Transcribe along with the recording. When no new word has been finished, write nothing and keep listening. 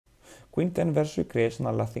Queen 10 versus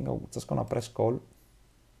recreational, I think I'm just gonna press call.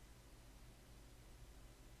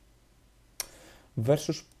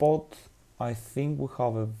 Versus pot, I think we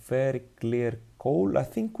have a very clear call. I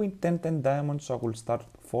think Queen 10, 10 diamonds, I will start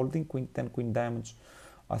folding. Queen 10, Queen diamonds,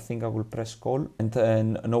 I think I will press call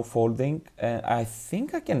and no folding. I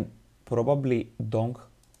think I can probably donk.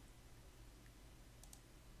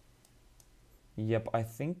 Yep, I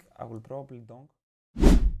think I will probably donk.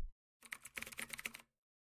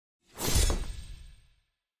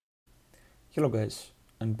 Hello guys,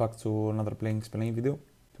 and back to another playing explain video.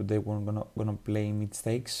 Today we're gonna play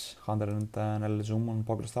Midstakes, 110 L zoom on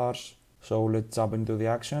PokerStars. So let's jump into the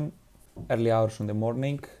action. Early hours in the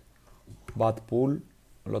morning, bad pool,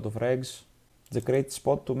 a lot of regs. It's a great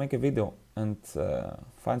spot to make a video and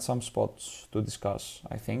find some spots to discuss,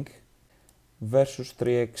 I think. Versus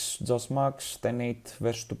 3x just max, 10-8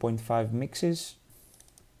 versus 2.5 mixes.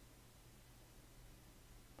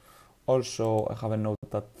 Also, I have a note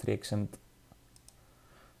that 3x and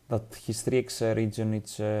that his 3x region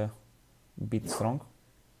is a bit strong.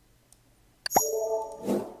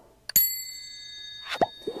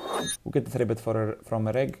 We get the 3-bet from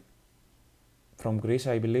a reg from Greece,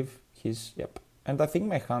 I believe. Yep. And I think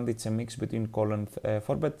my hand it's a mix between call and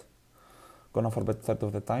 4-bet. Gonna 4-bet third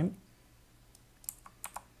of the time.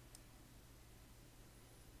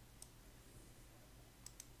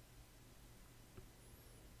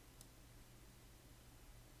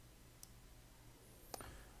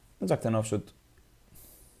 Jack 10 offsuit,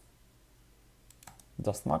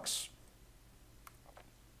 just max.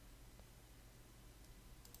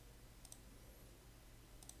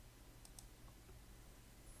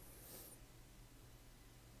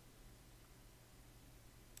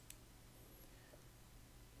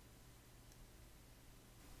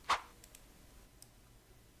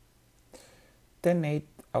 Ten 8,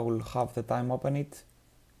 I will have the time open it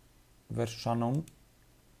versus unknown.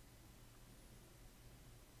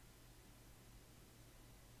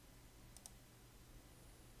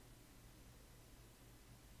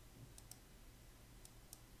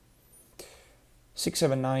 Six,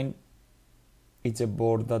 7, 9, it's a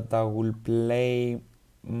board that I will play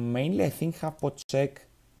mainly, I think, half pot check.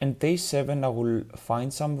 And a7, I will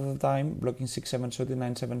find some of the time, blocking 6, 7 suited,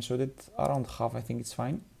 9, 7 suited, around half, I think it's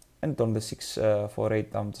fine. And on the 6, 4,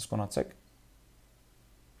 8, I'm just gonna check.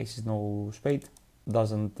 Ace is no spade,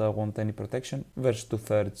 doesn't want any protection. Versus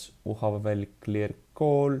 2/3, we have a very clear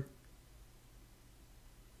call.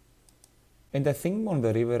 And I think on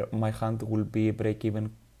the river, my hand will be a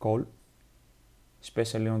break-even call,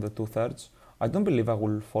 especially on the 2/3. I don't believe I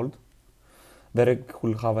will fold. The reg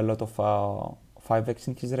will have a lot of 5x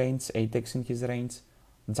in his range, 8x in his range,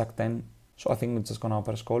 Jack 10. So I think we're just gonna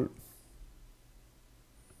press call.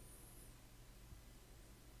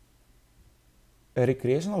 A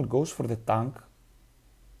recreational goes for the tank.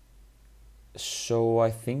 So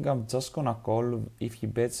I think I'm just gonna call if he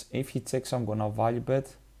bets. If he checks, I'm gonna value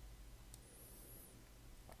bet.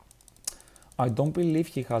 I don't believe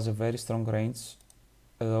he has a very strong range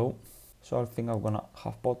though, so I think I'm gonna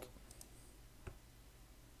half pot.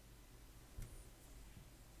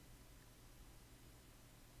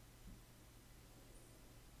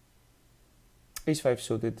 Ace 5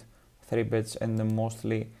 suited, 3 bets and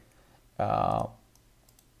mostly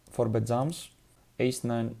 4-bet jumps. Ace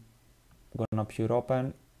 9 gonna pure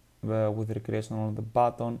open with recreational on the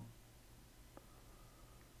button.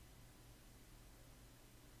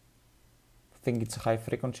 I think it's a high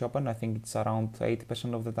frequency open. I think it's around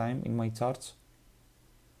 80% of the time in my charts.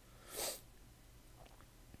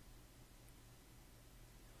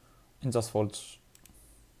 And just folds.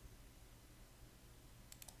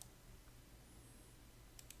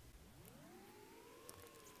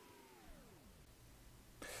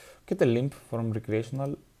 Get a limp from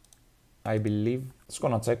recreational, I believe. It's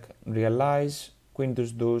gonna check, realize, queen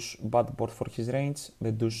deuce deuce, bad board for his range.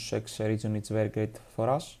 The deuce X region is very great for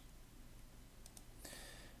us.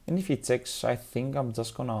 And if he checks, I think I'm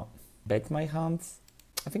just gonna bet my hand.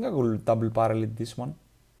 I think I will double barrel it this one.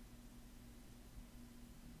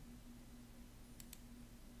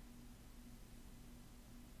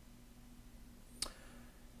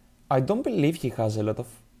 I don't believe he has a lot of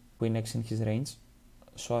queen X in his range.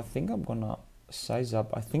 So I think I'm gonna size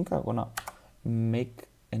up. I think I'm gonna make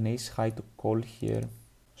an ace high to call here.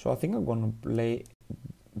 So I think I'm gonna play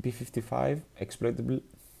b55, exploitable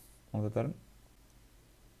on the turn.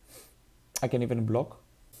 I can even block.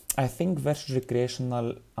 I think versus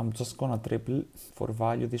recreational, I'm just gonna triple for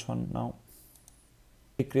value this one now.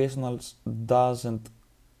 Recreationals doesn't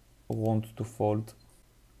want to fold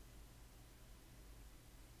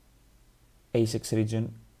ace X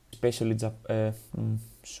region, especially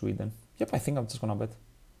Sweden. Yep, I think I'm just gonna bet.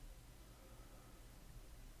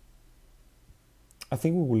 I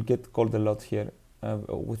think we will get called a lot here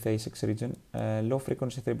with a6 region. Low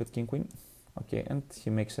frequency 3-bet king queen. Okay, and he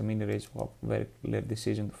makes a mini raise for a very clear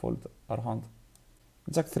decision to fold our hand.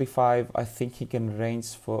 Jack 3-5, I think he can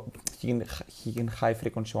range for, he can high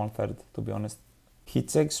frequency 1/3, to be honest. He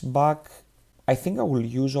checks back. I think I will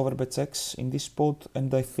use overbet checks in this spot,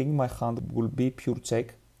 and I think my hand will be pure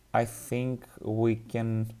check. I think we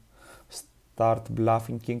can start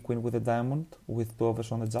bluffing king queen with a diamond with 2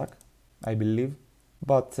 overs on the jack, I believe.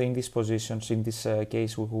 But in these positions, in this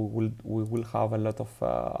case, we will have a lot of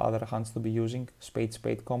other hands to be using.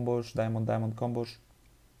 Spade combos, diamond combos.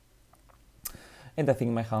 And I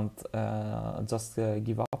think my hand just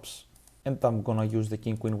give ups. And I'm gonna use the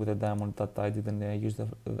king queen with a diamond that I didn't use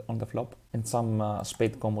on the flop. And some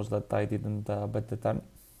spade combos that I didn't bet the turn.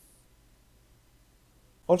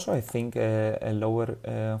 Also, I think a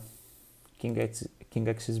lower king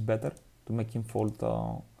x is better to make him fold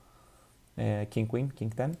king queen, king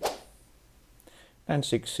 10. And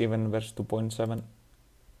 6 even versus 2.7.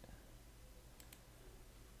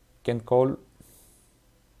 Can call.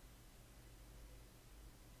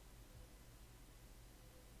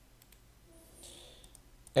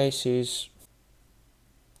 Aces.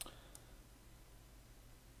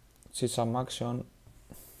 See some action.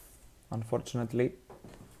 Unfortunately,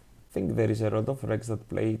 I think there is a lot of regs that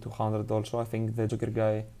play 200 also. I think the Joker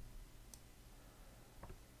guy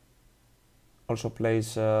also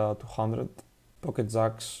plays 200. Pocket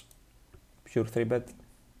jacks, pure 3-bet.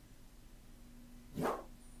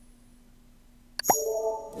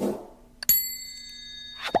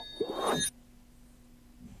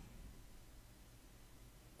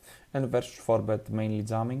 And versus 4-bet mainly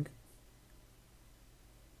jamming.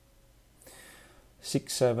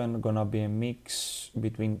 6-7 gonna be a mix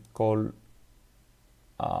between call,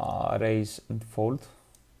 raise and fold.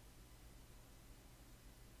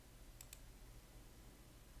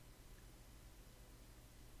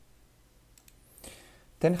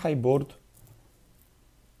 Ten high board.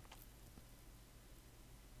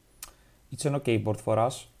 It's an okay board for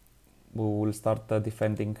us. We will start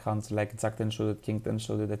defending hands like Jack 10 suited, King 10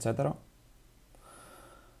 suited, etc.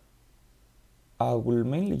 I will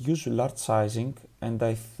mainly use large sizing, and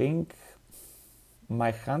I think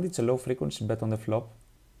my hand is a low frequency bet on the flop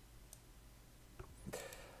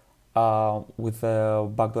with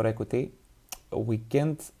backdoor equity. We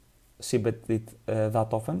can't see bet it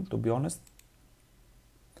that often, to be honest.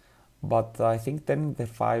 But I think turning the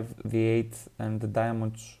 5, the 8 and the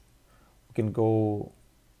diamonds, we can go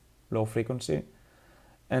low frequency.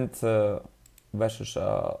 And versus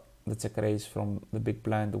the check raise from the big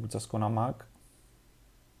blind, we're just gonna mark.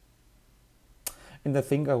 And I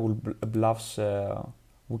think I will bluffs,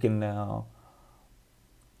 we can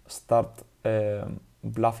start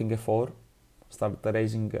bluffing a 4, start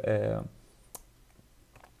raising,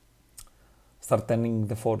 start turning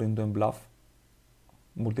the 4 into a bluff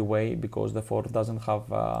multi-way, because the 4 doesn't have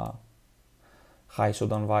high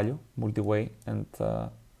showdown value multi-way, and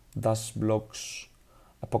thus blocks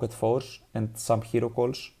pocket 4s and some hero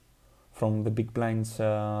calls from the big blind's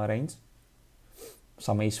range,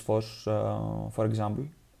 some ace 4s for example,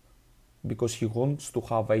 because he wants to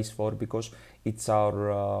have ace 4 because it's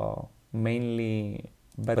our mainly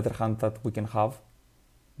better hand that we can have,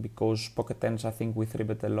 because pocket 10s I think we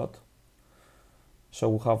 3-bet a lot. So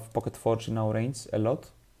we have pocket 4s in our range a lot,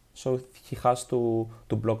 so he has to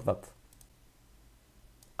block that.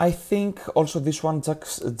 I think also this one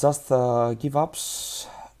just give ups.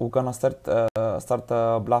 We're gonna start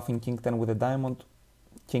bluffing king 10 with a diamond,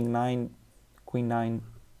 king 9, queen 9,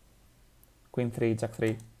 queen 3, jack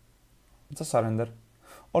 3, just surrender.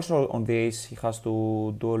 Also on the ace he has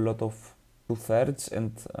to do a lot of 2/3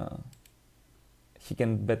 and he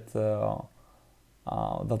can bet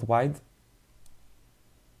that wide.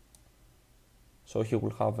 So he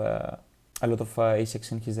will have a lot of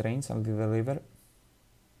a6 in his range until the river.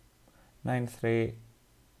 9-3,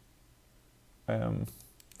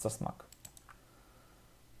 just smack.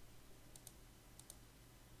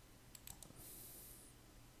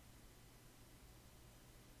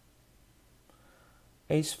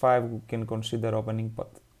 Ace 5 we can consider opening,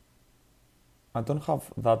 but I don't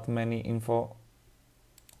have that many info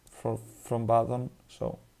from button,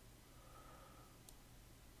 so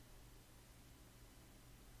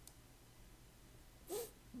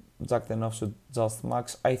Jack 10 offsuit just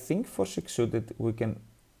max. I think for 6 suited we can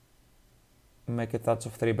make a touch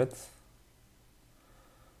of 3-bet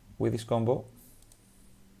with this combo,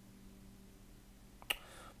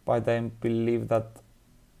 but I believe that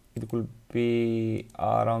it could be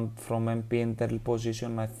around from MP and early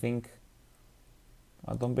position. I think,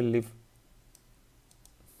 I don't believe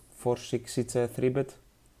 4-6 it's a 3-bet.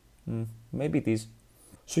 Maybe it is.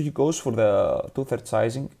 So he goes for the 2/3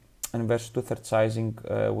 sizing, and versus 2/3 sizing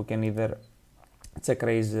we can either check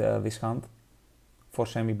raise this hand for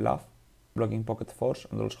semi bluff, blocking pocket fours,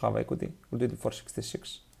 and also have equity. We'll do it for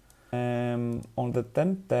 66. On the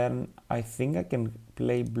 10 turn, I think I can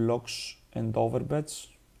play blocks and overbets,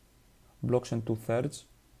 blocks and 2/3.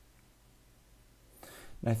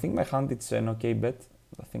 And I think my hand it's an okay bet.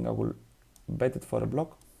 I think I will bet it for a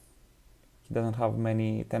block. He doesn't have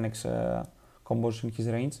many 10x combos in his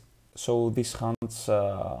range. So these hands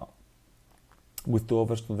with 2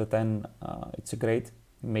 overs to the 10, it's great.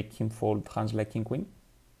 Make him fold hands like king queen.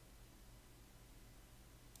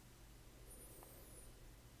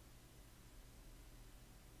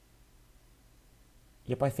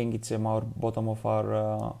 Yep, I think it's our bottom of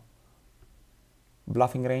our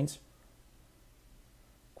bluffing range.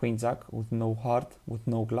 Queen jack with no heart, with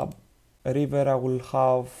no club. River, I will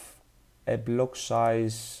have a block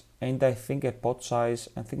size and I think a pot size.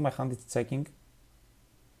 I think my hand is checking.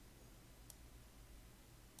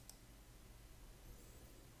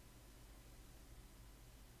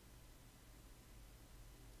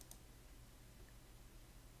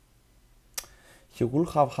 He will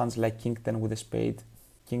have hands like king 10 with a spade,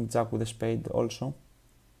 king jack with a spade also.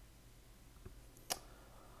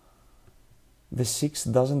 The 6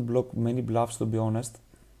 doesn't block many bluffs, to be honest.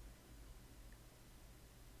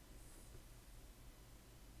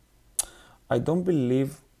 I don't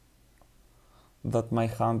believe that my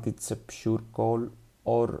hand is a pure call,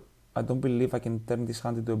 or I don't believe I can turn this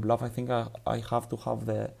hand into a bluff. I think I have to have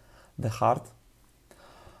the heart.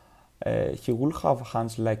 He will have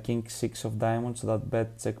hands like king 6 of diamonds that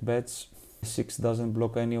bet check bets. 6 doesn't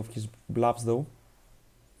block any of his bluffs though.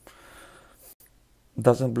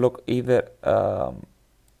 Doesn't block either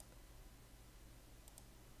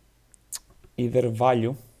either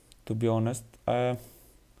value, to be honest.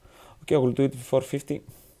 Okay, I will do it for 50.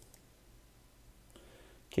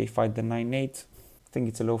 Okay, fight the 9-8. I think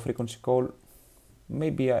it's a low frequency call.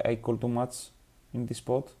 Maybe I call too much in this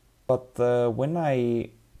spot. But when I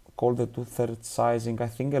call the 2/3 sizing, I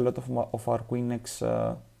think a lot of our queen X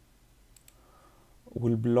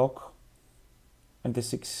will block. And the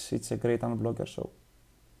 6, it's a great unblocker, so.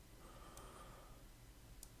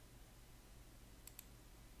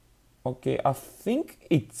 Okay, I think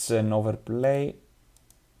it's an overplay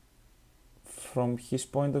from his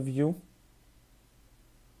point of view,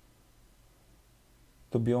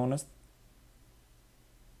 to be honest.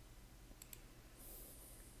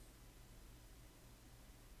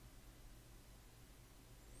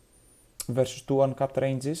 Versus 2 uncapped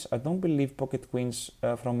ranges, I don't believe pocket queens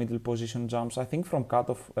from middle position jumps. I think from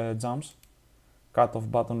cutoff jumps, cutoff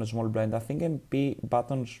button small blind. I think MP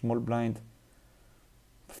button small blind,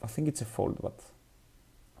 I think it's a fold, but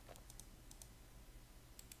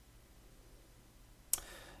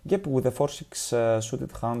yep, with the 4-6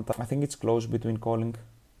 suited hand, I think it's close between calling.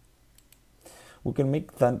 We can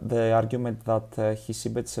make the argument that he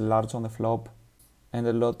c-bets large on the flop, and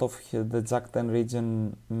a lot of the jack 10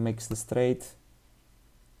 region makes the straight.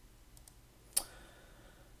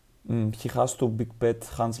 He has to big bet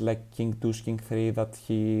hands like king 2, king 3 that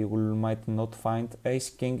he might not find. Ace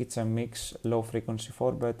king, it's a mix, low frequency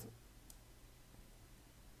 4-bet.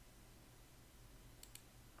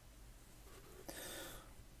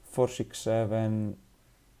 Four, 6, 7.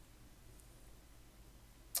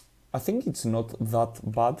 I think it's not that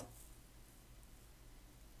bad.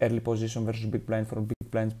 Early position versus big blind for big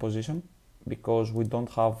blind position, because we don't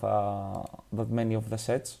have that many of the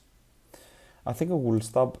sets. I think I will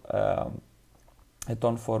stop a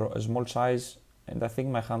ton for a small size, and I think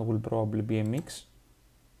my hand will probably be a mix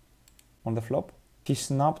on the flop. He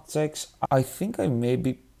snap checks. I think I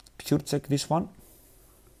maybe pure check this one.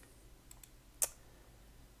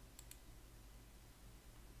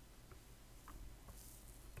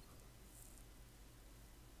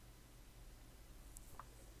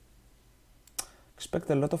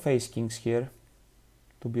 Expect a lot of ace kings here,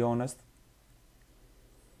 to be honest.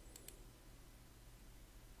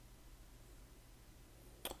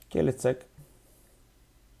 Okay, let's check.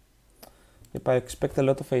 Yep, I expect a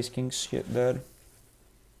lot of ace kings here, there.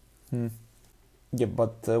 Yeah,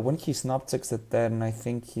 but when he snap checks the turn, I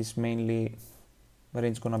think he's mainly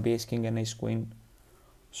range gonna be ace king and ace queen.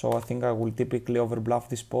 So I think I will typically overbluff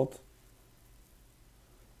this spot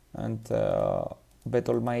and bet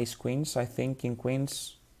all my ace queens. I think king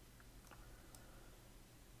queens.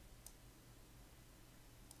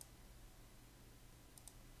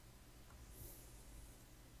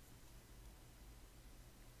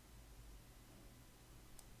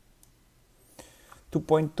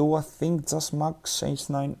 2.2, I think just max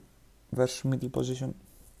ace-9 versus middle position.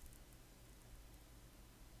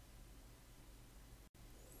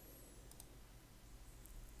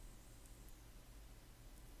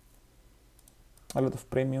 A lot of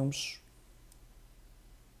premiums.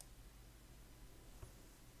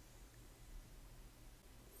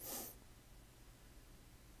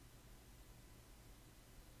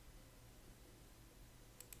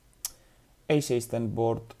 Ace-10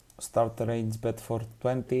 board, start range bet for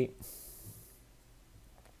 20.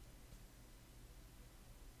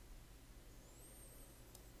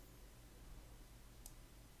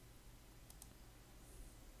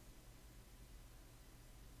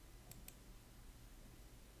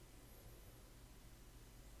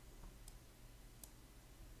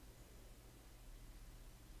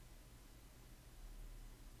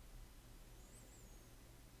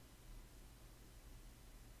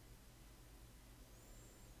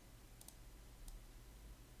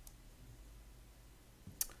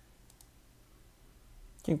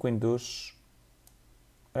 King, queen, deuce,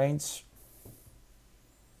 range.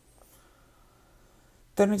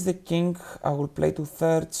 Turn is the king, I will play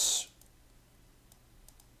 2/3.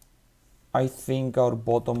 I think our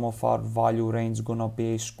bottom of our value range gonna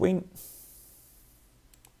be ace queen.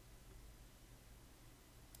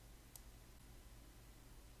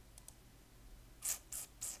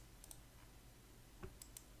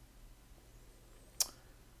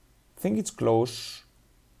 I think it's close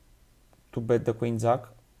to bet the queen jack.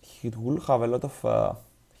 He will have a lot of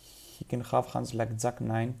he can have hands like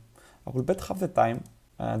jack-9. I will bet half the time.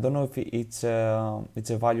 I don't know if it's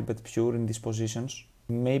a value bet pure in these positions.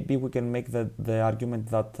 Maybe we can make the argument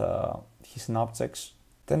that he snap checks.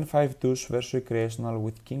 10-5 deuce versus recreational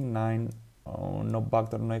with king-9. No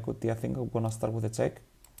backdoor, no equity. I think I'm gonna start with a check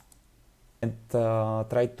and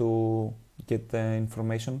try to get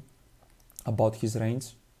information about his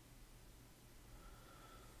range.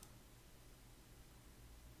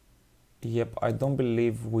 Yep, I don't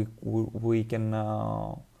believe we can.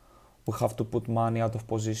 We have to put money out of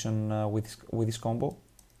position with this combo.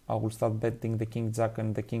 I will start betting the king jack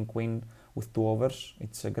and the king queen with 2 overs.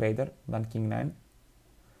 It's greater than king-9.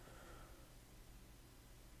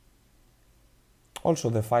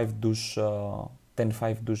 Also the 5 deuce,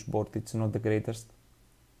 10-5 deuce board, it's not the greatest.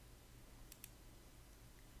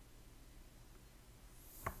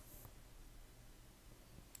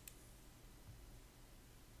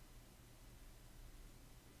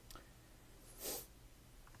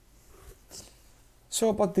 So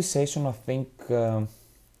about this session, I think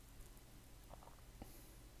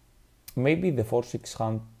maybe the 4-6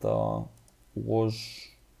 hand was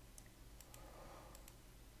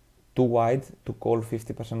too wide to call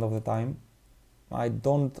 50% of the time. I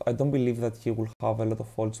don't believe that he will have a lot of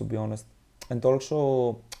folds, to be honest. And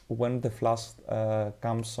also when the flush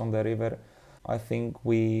comes on the river, I think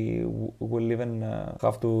we will even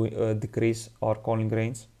have to decrease our calling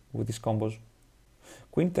range with these combos.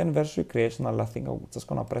 Queen 10 versus recreational, I think I'm just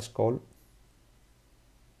gonna press call.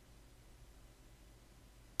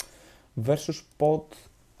 Versus pot,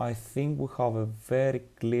 I think we have a very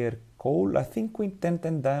clear call. I think queen 10,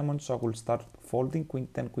 10 diamonds, I will start folding. Queen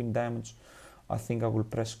 10, queen diamonds, I think I will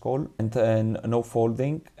press call and no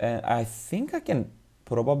folding. I think I can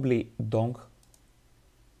probably donk.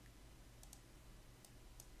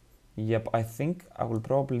 Yep, I think I will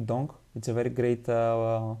probably donk. It's a very great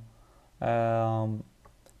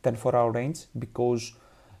 10-4 range because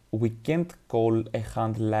we can't call a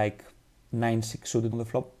hand like 9-6 suited on the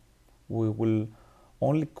flop. We will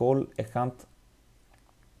only call a hand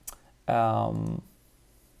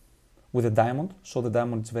with a diamond, so the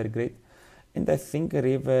diamond is very great. And I think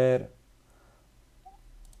river,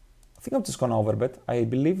 I think I'm just gonna overbet. I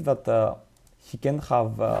believe that he can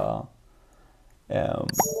have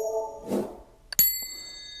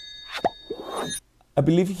I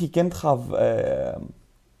believe he can't have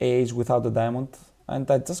ace without a diamond, and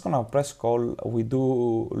I'm just gonna press call. We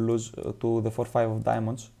do lose to the 4-5 of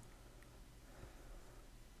diamonds.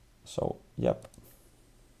 So, yep.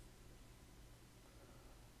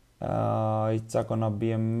 It's gonna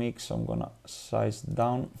be a mix. I'm gonna size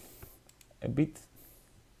down a bit.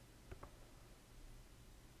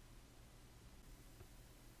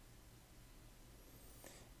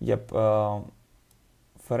 Yep.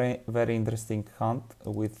 Very interesting hand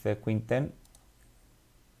with queen 10.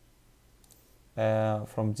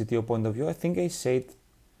 From GTO point of view, I think ace-8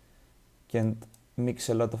 can mix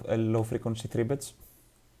a lot of low frequency 3-bets.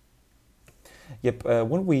 Yep,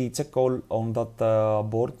 when we check call on that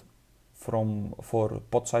board for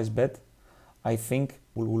pot size bet, I think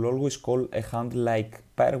we will always call a hand like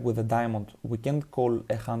pair with a diamond. We can't call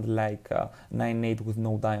a hand like 9-8 with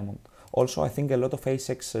no diamond. Also, I think a lot of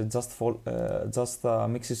ace-x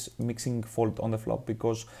mixing fold on the flop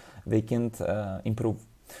because they can't improve.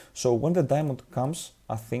 So when the diamond comes,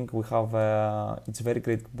 I think we have it's a very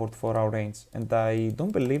great board for our range, and I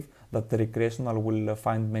don't believe that the recreational will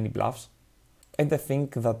find many bluffs, and I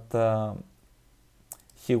think that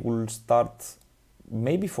he will start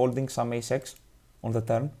maybe folding some ace-x on the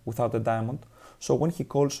turn without a diamond. So when he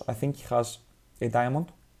calls, I think he has a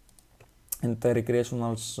diamond, and the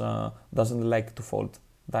recreationals doesn't like to fold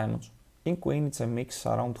diamonds. King queen, it's a mix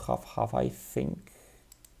around half-half, I think.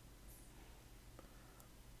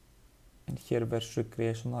 And here versus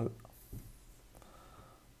recreational.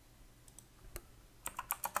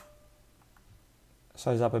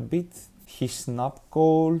 Size up a bit. He snap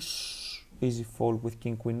calls. Easy fold with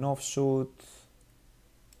king queen offsuit.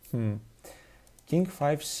 King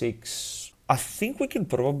 5-6. I think we can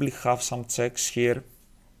probably have some checks here,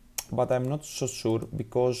 but I'm not so sure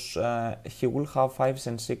because he will have 5s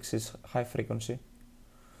and 6s high frequency,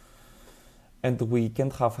 and we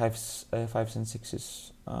can't have 5s and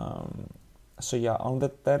 6s. So yeah, on the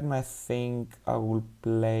turn I think I will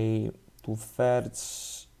play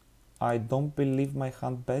 2/3. I don't believe my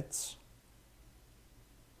hand bets.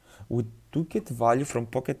 We do get value from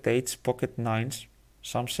pocket 8s, pocket 9s,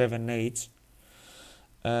 some 7-8s.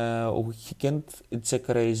 He can't check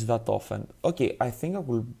raise that often. Okay, I think I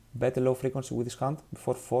will bet a low frequency with his hand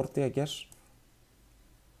before 40, I guess.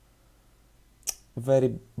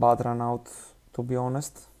 Very bad run out, to be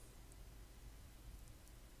honest.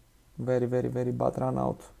 Very bad run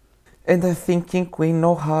out. And I think king queen,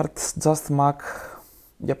 no hearts, just mac.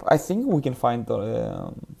 Yep, I think we can find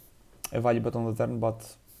a value bet on the turn,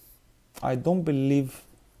 but I don't believe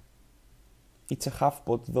it's a half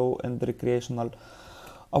pot though, and recreational.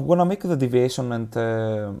 I'm gonna make the deviation and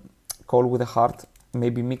call with a heart,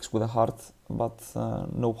 maybe mix with a heart, but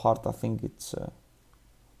no heart. I think it's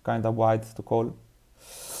kind of wide to call.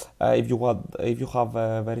 If you have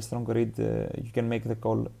a very strong read, you can make the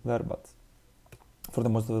call there, but for the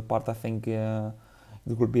most of the part, I think it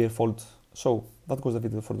will be a fold. So that was the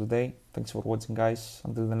video for today. Thanks for watching, guys.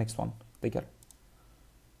 Until the next one, take care.